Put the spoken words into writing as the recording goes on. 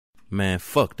Man,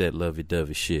 fuck that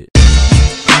lovey-dovey shit.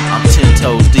 I'm 10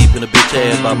 toes deep in a bitch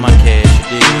ass about my cash,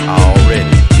 you dig?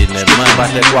 Already getting that money about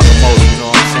that guacamole, you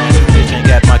know what I'm saying? This bitch ain't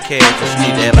got my cash, so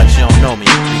she need to act like she don't know me.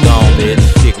 Be gone, bitch.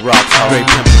 Kick rocks, straight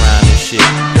pimp around this shit.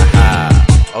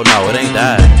 Haha. Oh no, it ain't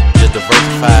died. Just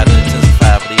diversified and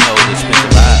intensified for these hoes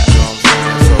expensive lives. You know what I'm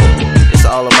saying? So it's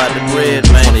all about the bread,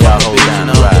 man. One of y'all hoes down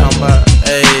the ride.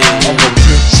 Hey, I'm a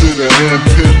pimp to the end,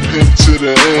 pimp to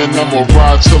the end. I'ma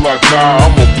ride till I die,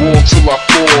 I'ma ball till I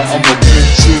fall. I'm a pimp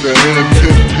to the end,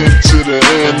 pimp to the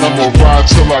end. I'ma ride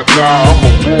till I die, I'ma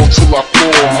ball till I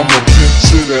fall. I'm a pimp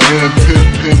to the end,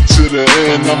 pimp to the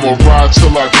end. I'ma ride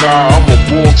till I die, I'ma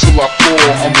ball till I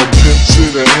fall. I'm a pimp to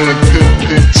the end,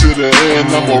 pimp to the end.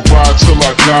 I'ma ride till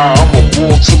I die, I'ma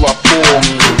ball till I fall.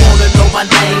 You wanna know my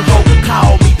name, ho?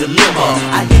 Call me the Deliver.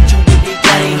 I hit you with your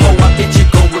game, ho. I bet you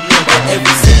gon' remember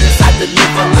every sentence I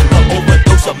deliver like an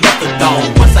overdose of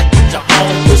methadone. Once I get you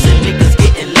home, pussy niggas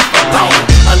getting left alone.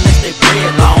 Unless they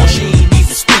bread long, she ain't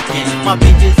even speaking. My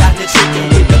bitches out there tricking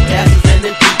with the passes and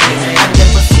the deacons. I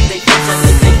never see they face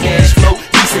unless they cash flow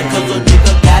decent. Cause a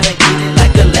nigga gotta get it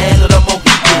like the last of the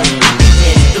Mohicans.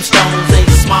 Them stones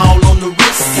ain't small on the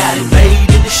wrist. Got it made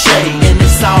in the shade and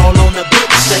it's all on the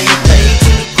bitch. Staying paid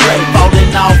to the grave,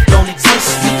 falling off don't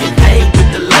exist. You can hang with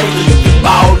the lady, you can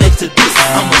ball next to this.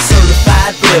 I'm a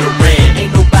certified veteran,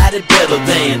 ain't nobody better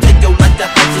than. Take your life to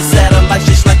heights and satellites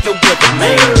just like your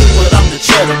weatherman. But I'm the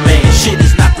cheddar man, shit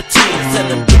is not pretend.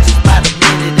 Selling bitches by the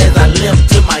minute as I limp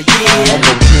to my end. I'm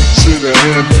a pimp to the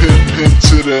end, pimp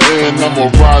to the end.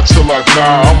 I'ma ride till I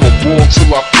die, I'ma ball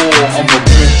till I fall. I'm a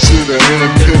pimp to the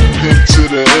end, pimp to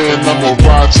the end. I'ma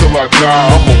ride till I die,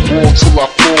 I'ma ball till I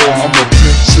fall. I'm a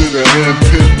pimp to the end,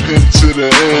 pimp to the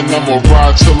end. I'ma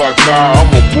ride till I die,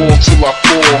 I'ma ball till I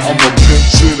fall. I'm a pimp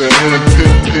to the end,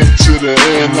 pimp to the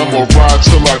end. I'ma ride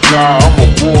till I die, I'ma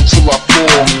ball till I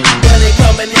fall. Money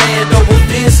coming hand over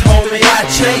fist, homie, I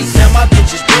chase. Now my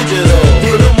bitch is digital,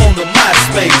 put them on the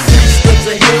MySpace. 3 steps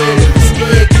ahead, if you're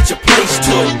scared, get your place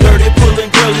took. Dirty pulling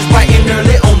girl is writing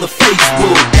early on the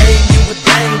Facebook. Ain't you a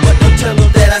dame, but don't tell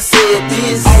them that I said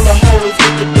this. All the hoes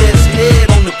with the best head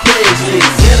on the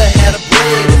Craigslist. Better have a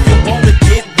bread if you wanna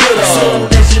get with her. Soon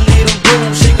as you leave them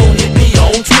rooms, she gon' hit me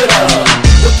on Twitter.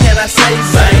 What can I say,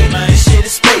 man? This shit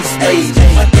is space age.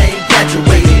 My game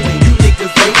graduated, you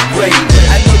niggas ain't grade.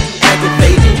 I know you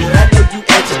aggravated, I know you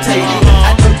agitated.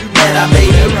 I know you mad I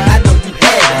made it, I know you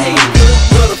had to hate it.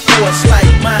 But a force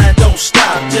like mine don't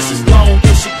stop, just as long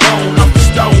as she gone off the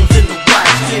stones in the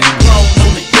watch. Getting blown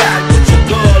on the yacht with your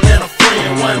girl and a friend.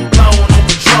 One blown on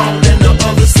Patron and the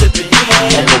other sipping in.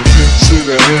 I'm a pimp to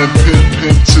the end,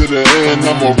 pimp to the end.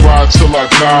 I'ma ride till I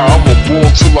die, I'ma ball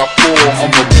till I fall.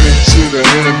 I'm a pimp to the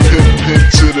end, pimp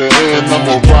to the end.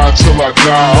 I'ma ride till I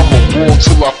die, I'ma ball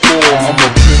till I fall. I'm a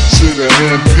pimp to the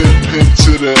end, pimp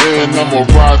to the end. I'ma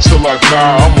ride till I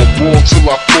die, I'ma ball till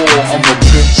I fall. I'm a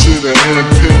pimp to the end,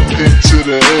 pimp to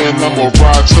the end. I'ma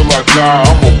ride till I die,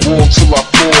 I'ma ball till I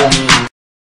fall.